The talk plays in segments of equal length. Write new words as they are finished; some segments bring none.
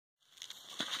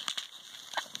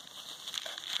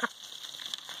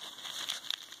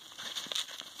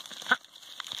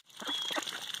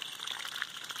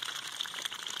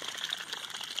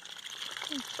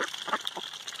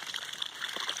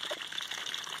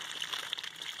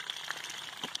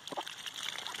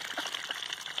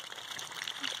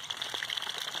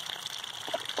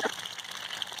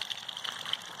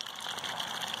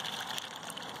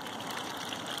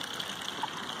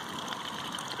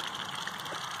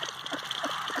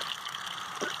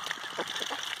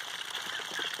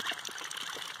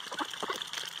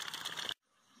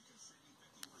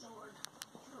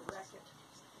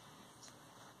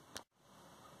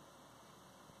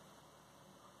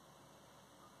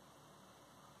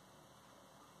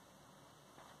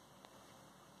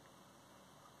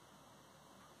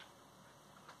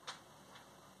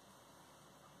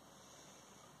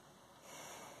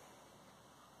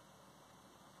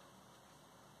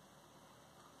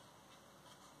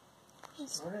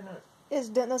It's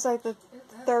done. That's like the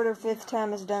third or fifth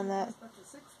time it's done that.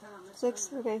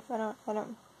 Sixth? Okay, I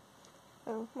don't.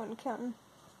 Oh, wasn't counting.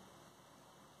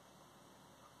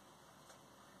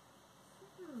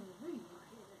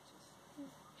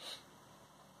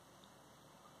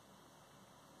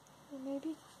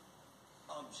 Maybe.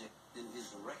 Object in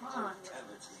his rectal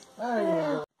cavity.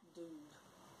 Yeah. Dude,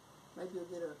 maybe you'll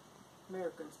get an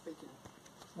American speaking.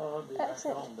 No, I'll be back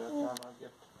on by the time I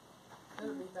get.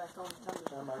 It'll be back on the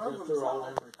Time I get through all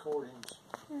them recordings.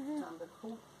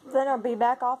 Then it'll be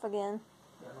back off again.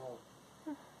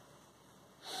 Now,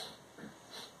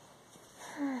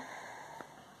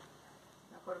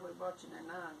 what are we watching at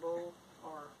 9, Bull?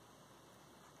 Or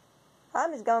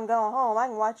I'm just gonna go home. I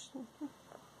can watch.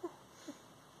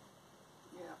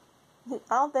 yeah.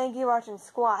 I don't think you're watching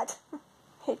squat.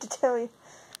 Hate to tell you,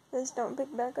 this don't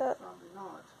pick back up. Probably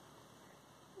not.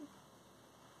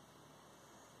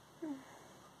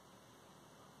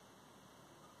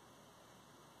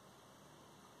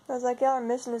 I was like, y'all are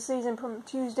missing the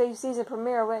Tuesday season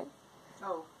premiere. Wait.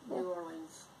 Oh, Yeah. New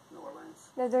Orleans.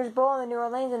 There's Bull in the New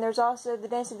Orleans, and there's also the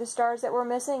Dance of the Stars that we're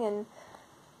missing, and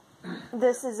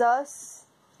This Is Us,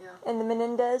 and the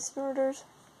Menendez murders.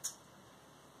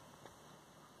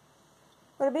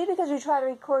 Would it be because we try to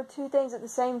record two things at the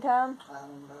same time? I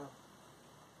don't know.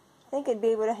 I think it'd be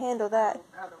able to handle that.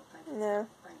 I don't think it's No.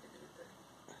 a thing to do with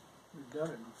that. We've done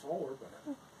it before,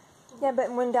 but... Yeah,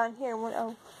 but one down here, one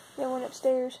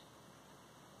upstairs.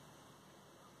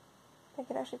 I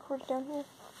could actually record it down here.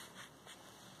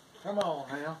 Come on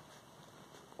now.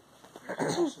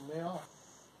 Pissing me off.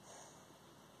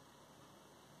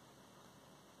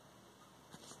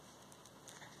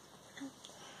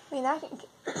 I mean,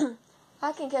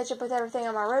 I can catch up with everything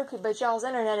on my Roku, but y'all's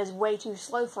internet is way too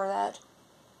slow for that.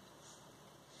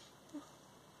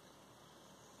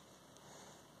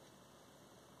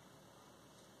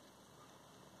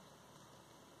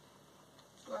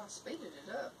 Well, I speeded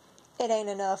it up. It ain't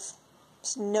enough.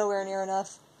 It's nowhere near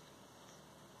enough.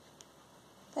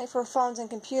 Like for phones and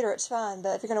computer, it's fine,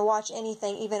 but if you're going to watch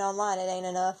anything, even online, it ain't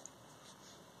enough.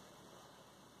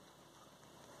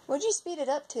 What'd you speed it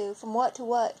up to? From what to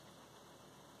what?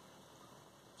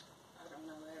 I don't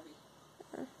know,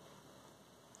 Abby.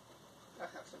 I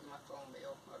have to my phone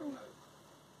bill. I don't know.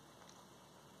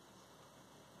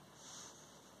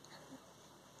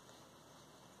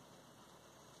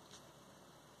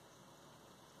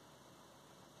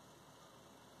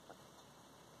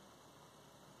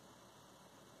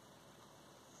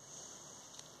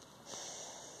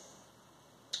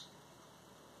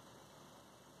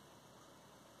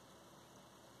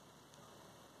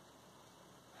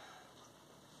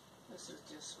 This is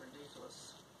just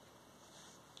ridiculous.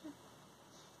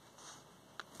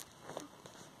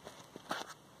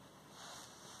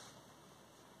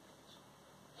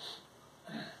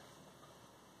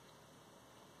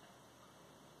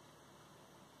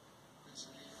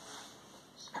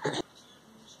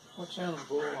 What channel is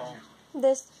Bull on?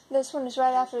 This one is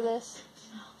right after this.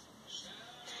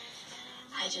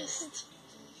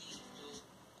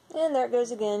 And there it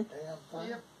goes again. Damn thing.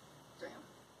 Yep. Damn.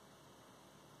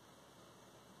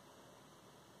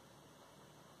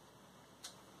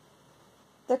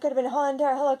 There could have been a whole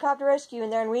entire helicopter rescue in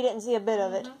there, and we didn't see a bit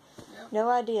of it. Yep. No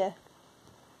idea.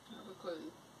 Not a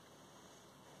clue.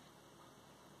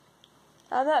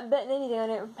 I'm not betting anything on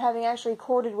it having actually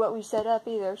recorded what we set up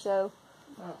either, so...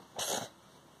 Oh.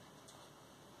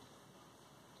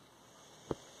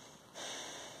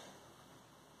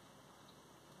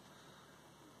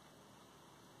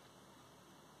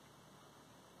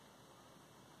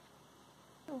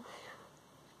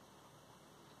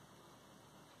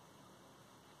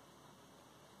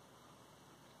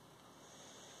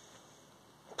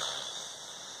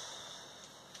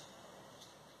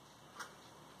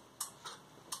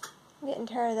 I'm getting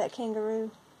tired of that kangaroo.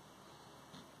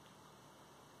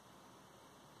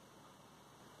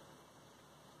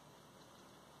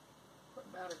 What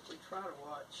about if we try to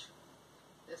watch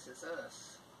This Is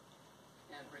Us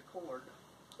and record?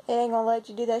 It ain't gonna let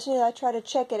you do that. As soon as I try to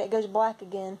check it, it goes black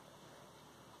again.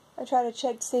 I tried to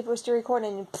check to see if it was still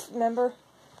recording, and remember?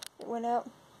 It went out.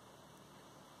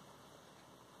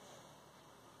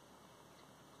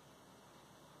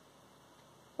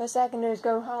 Best I can do is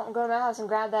go home, go to my house and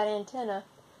grab that antenna.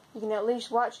 You can at least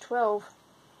watch 12.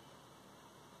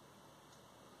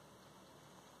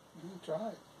 You can try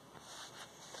it.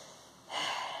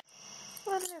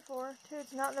 What am I there for?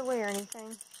 It's not in the way or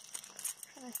anything.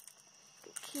 Trying to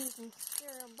get keys and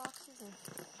stereo boxes and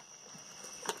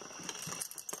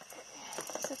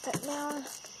set that down.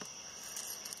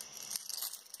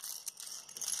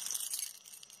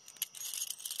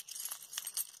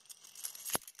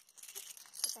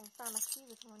 find my key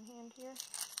with one hand here.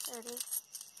 There it is.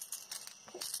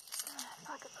 Okay,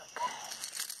 pocketbook.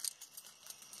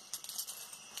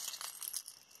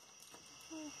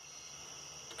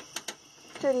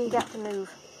 Jody, you got to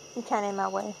move. You can't in my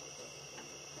way.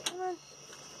 Come on.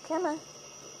 Come on.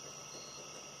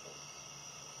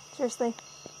 Seriously.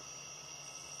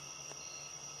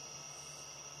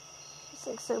 It's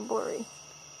like so blurry.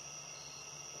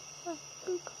 Oh,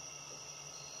 boop.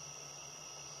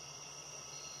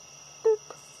 Boop.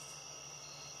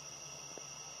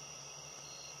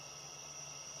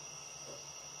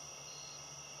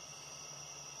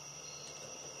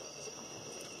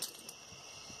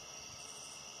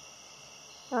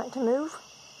 You want to move?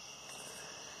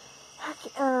 Okay,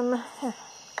 okay.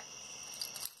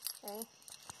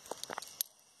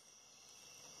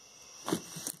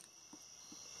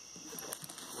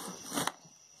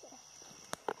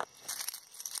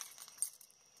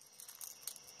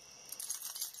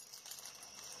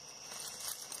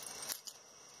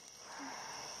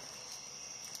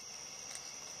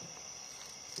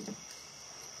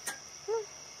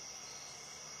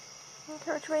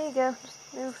 Okay, which way you go?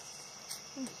 Just move.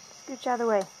 Scooch out of the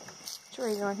way. Which way are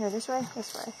you going here? This way?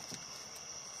 This way.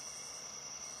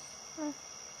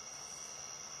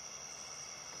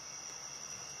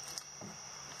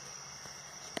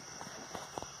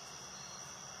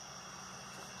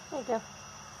 There you go.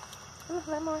 Come on, a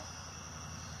little more.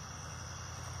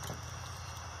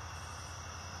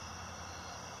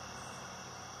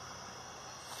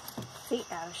 Feet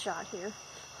out of shot here.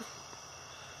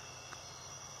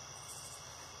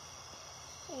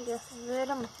 There you go. A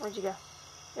little more. Where'd you go?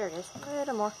 There it is. A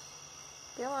little more.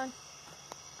 Go on.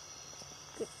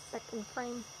 Get back in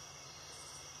frame.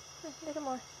 A little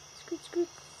more. Scoot, scoot,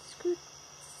 scoot.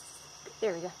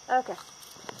 There we go. Okay.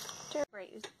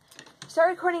 Great. Start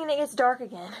recording and it gets dark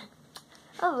again.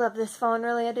 I love this phone,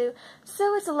 really I do.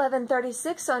 So it's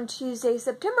 11:36 on Tuesday,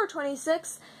 September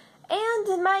 26th,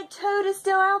 and my toad is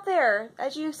still out there,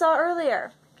 as you saw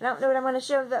earlier. I don't know what I'm going to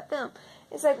show with that film.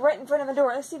 It's like right in front of my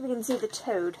door. Let's see if we can see the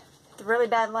toad. It's really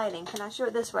bad lighting. Can I show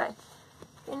it this way?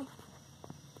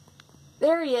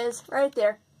 There he is, right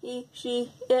there. He,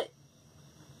 she, it.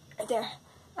 Right there.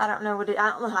 I don't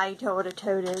know how you tell what a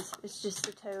toad is. It's just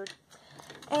a toad.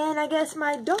 And I guess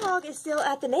my dog is still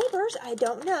at the neighbor's. I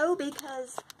don't know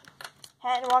because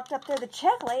hadn't walked up there to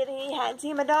check lately. Hadn't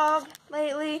seen my dog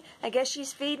lately. I guess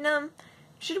she's feeding him.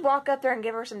 Should walk up there and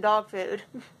give her some dog food.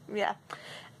 Yeah.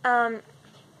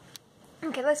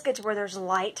 Okay, let's get to where there's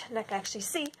light and I can actually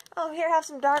see. Oh, here, have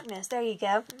some darkness. There you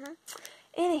go.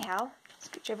 Anyhow,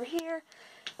 scooch over here.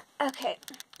 Okay.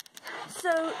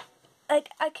 So, like,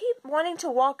 I keep wanting to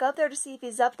walk up there to see if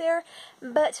he's up there,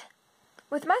 but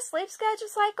with my sleep schedule,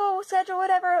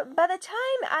 whatever, by the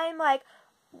time I'm like,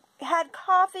 had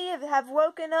coffee, have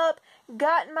woken up,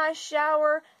 got in my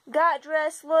shower, got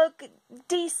dressed, look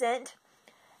decent,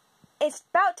 it's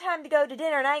about time to go to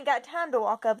dinner and I ain't got time to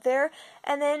walk up there.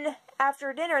 And then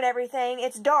after dinner and everything,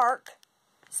 it's dark.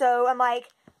 So I'm like,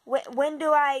 when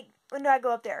do I go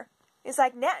up there? It's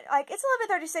like now, like it's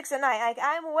 11:36 at night. Like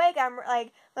I'm awake. I'm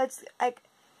like,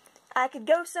 I could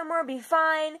go somewhere, be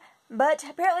fine. But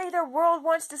apparently the world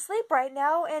wants to sleep right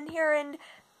now, and here in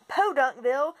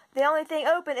Podunkville, the only thing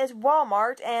open is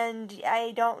Walmart, and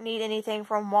I don't need anything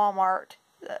from Walmart.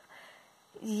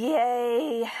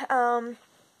 Yay.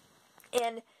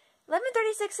 And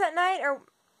 11:36 at night, or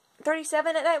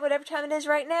 37 at night, whatever time it is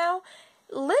right now,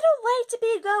 little late to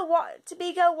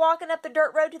be walking up the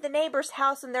dirt road to the neighbor's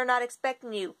house and they're not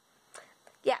expecting you.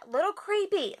 Yeah, little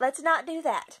creepy. Let's not do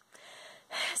that.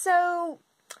 So,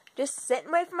 just sit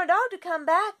and wait for my dog to come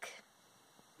back.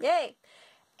 Yay.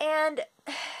 And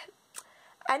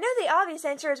I know the obvious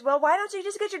answer is, well, why don't you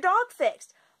just get your dog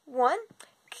fixed? One,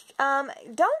 don't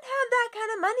have that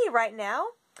kind of money right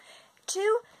now.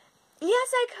 Two,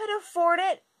 yes, I could afford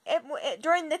it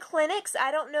during the clinics.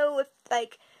 I don't know if,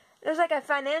 like, there's like a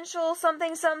financial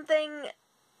something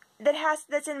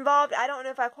that's involved. I don't know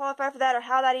if I qualify for that or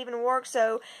how that even works.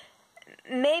 So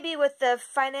maybe with the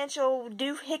financial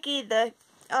doohickey, the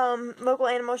local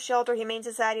animal shelter, humane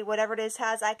society, whatever it is,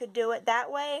 I could do it that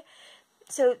way.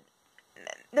 So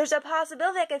there's a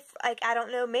possibility I could, like, I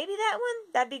don't know, maybe that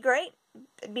one. That'd be great.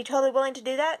 I'd be totally willing to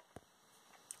do that.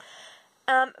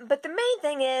 But the main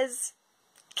thing is,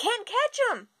 can't catch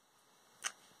them.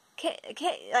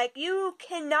 Like, you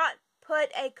cannot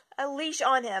put a leash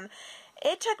on him.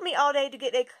 It took me all day to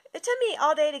get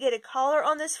a collar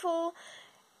on this fool.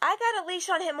 I got a leash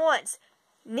on him once.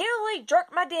 Nearly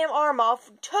jerked my damn arm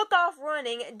off, took off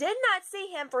running, did not see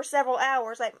him for several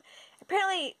hours. Like,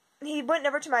 apparently, he went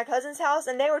over to my cousin's house,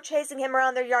 and they were chasing him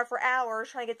around their yard for hours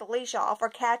trying to get the leash off or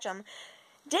catch him.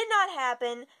 Did not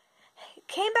happen.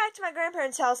 Came back to my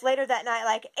grandparents' house later that night,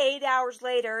 like 8 hours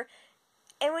later,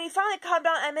 and when he finally calmed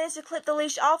down, I managed to clip the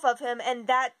leash off of him, and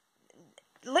that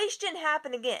leash didn't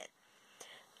happen again.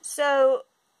 So,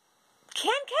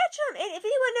 can catch him. If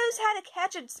anyone knows how to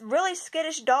catch a really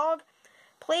skittish dog,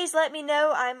 please let me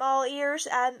know. I'm all ears.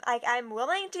 I'm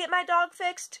willing to get my dog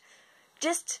fixed.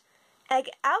 Just, I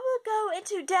will go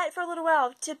into debt for a little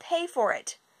while to pay for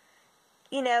it.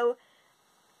 You know,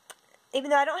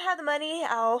 even though I don't have the money,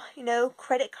 I'll,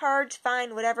 credit cards,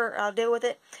 fine, whatever, I'll deal with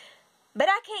it. But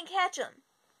I can't catch him.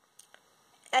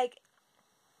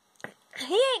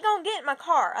 He ain't gonna get in my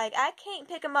car. I can't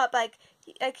pick him up.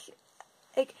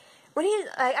 When he's,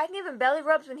 I can give him belly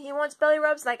rubs when he wants belly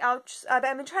rubs. I've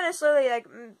been trying to slowly,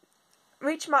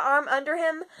 reach my arm under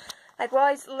him, while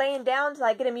he's laying down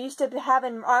to, get him used to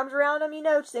having arms around him,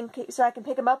 so I can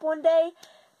pick him up one day.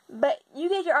 But you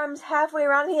get your arms halfway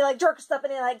around him, he, jerks up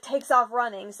and he, takes off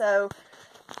running, so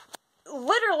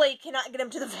literally cannot get him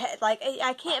to the vet.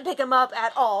 I can't pick him up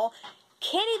at all.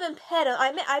 Can't even pet him.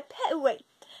 I did pet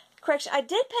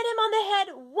him on the head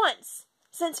once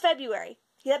since February.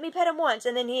 He let me pet him once,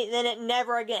 and then it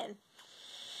never again.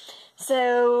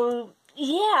 So,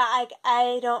 yeah,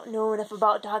 I don't know enough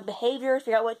about dog behavior to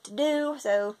figure out what to do,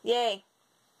 so, yay.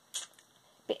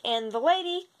 And the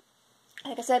lady,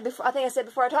 like I said before, I think I said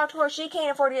before I talked to her, she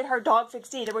can't afford to get her dog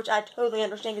fixed either, which I totally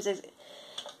understand, because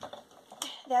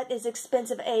that is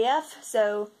expensive AF,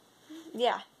 so,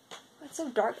 yeah. It's so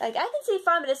dark. I can see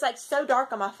fine, but it's, so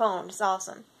dark on my phone. It's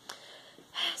awesome.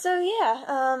 So,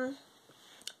 yeah,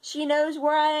 she knows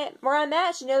where I'm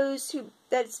at. She knows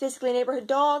that it's basically a neighborhood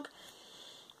dog.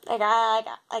 I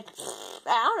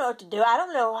don't know what to do. I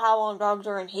don't know how long dogs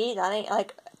are in heat. I think,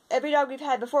 every dog we've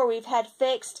had before, we've had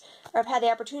fixed, or I've had the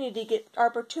opportunity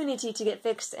to get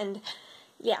fixed, and,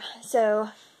 yeah, so,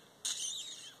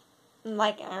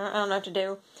 I don't know what to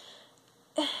do.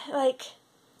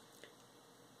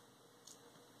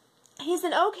 He's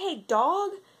an okay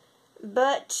dog,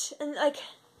 but, I'm just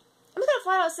gonna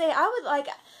flat out say,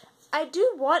 I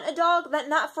do want a dog, but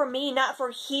not for me, not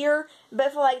for here,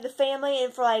 but for, the family,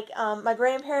 and for, my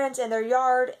grandparents and their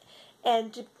yard,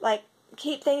 and to,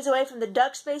 keep things away from the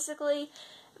ducks, basically.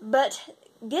 But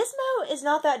Gizmo is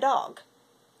not that dog.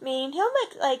 I mean, he'll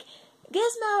make,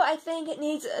 Gizmo, I think,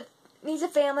 needs a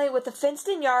family with a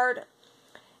fenced-in yard,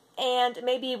 and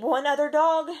maybe one other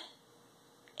dog,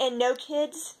 and no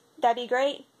kids. That'd be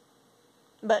great.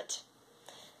 But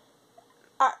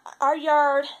our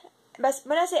yard,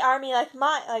 when I say our, I mean, I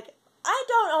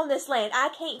don't own this land. I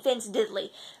can't fence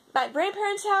diddly. My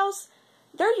grandparents' house,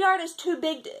 their yard is too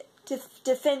big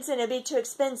to fence in. It'd be too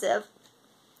expensive.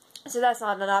 So that's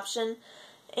not an option.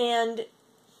 And,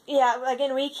 yeah,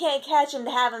 again, we can't catch him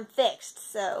to have him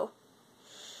fixed, so,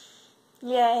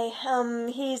 yay.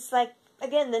 He's,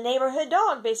 again, the neighborhood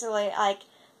dog, basically.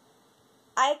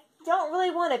 I don't really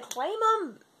want to claim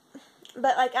him,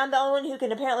 but, I'm the only one who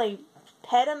can apparently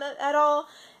pet him at all,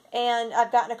 and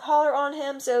I've gotten a collar on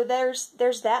him, so there's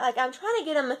that. I'm trying to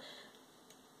get him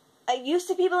used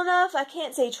to people enough. I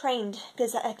can't say trained,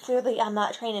 because clearly I'm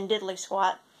not trained in diddly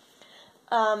squat.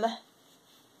 My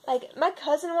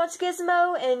cousin wants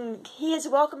Gizmo, and he is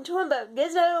welcome to him, but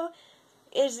Gizmo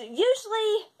is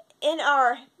usually in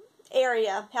our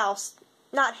area, house.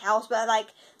 Not house, but,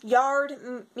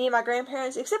 yard, me and my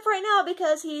grandparents, except for right now,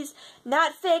 because he's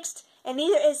not fixed, and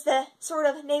neither is the sort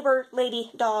of neighbor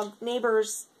lady's dog.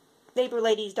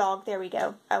 There we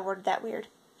go. I worded that weird.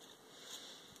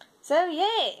 So,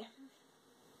 yay.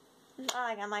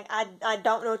 I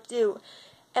don't know what to do.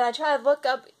 And I try to look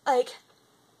up, I've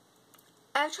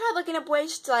tried looking up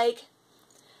ways to,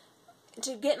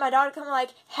 to get my dog to come home,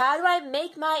 how do I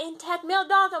make my intact male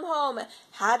dog come home?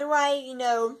 How do I,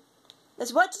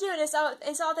 that's what to do, and it's all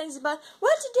things about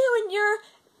what to do when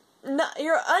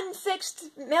your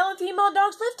unfixed male and female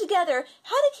dogs live together.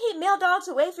 How to keep male dogs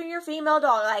away from your female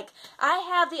dog. I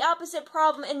have the opposite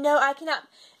problem, and no, I cannot.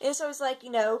 And so it's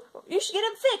you should get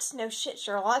them fixed. No shit,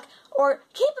 Sherlock. Or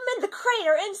keep them in the crate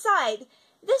or inside.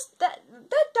 That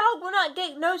dog will not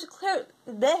get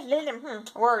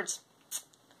words.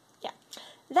 Yeah.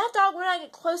 That dog will not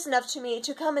get close enough to me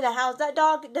to come in the house. That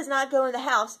dog does not go in the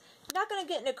house. Not going to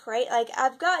get in a crate.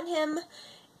 I've gotten him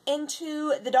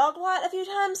into the dog lot a few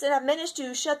times, and I've managed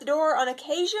to shut the door on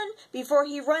occasion before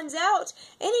he runs out,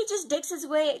 and he just digs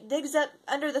up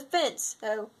under the fence.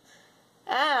 So,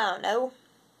 I don't know.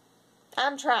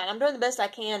 I'm trying. I'm doing the best I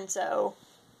can, so,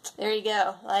 there you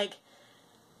go.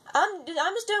 I'm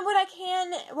just doing what I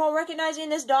can while recognizing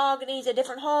this dog needs a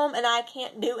different home, and I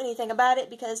can't do anything about it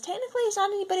because technically it's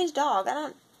not anybody's dog. I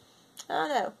don't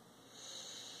know.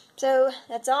 So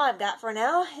that's all I've got for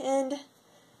now, and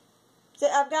so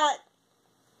I've got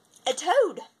a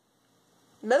toad.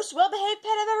 Most well-behaved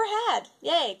pet I've ever had.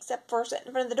 Yay, except for sitting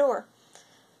in front of the door.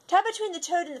 Tie between the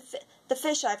toad and the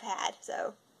fish I've had,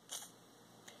 so.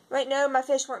 Right now, my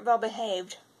fish weren't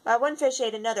well-behaved. My one fish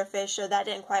ate another fish, so that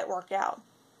didn't quite work out.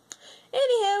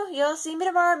 Anywho, you'll see me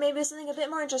tomorrow, maybe something a bit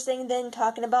more interesting than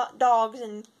talking about dogs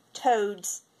and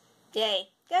toads. Yay.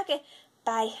 Okay,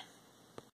 bye.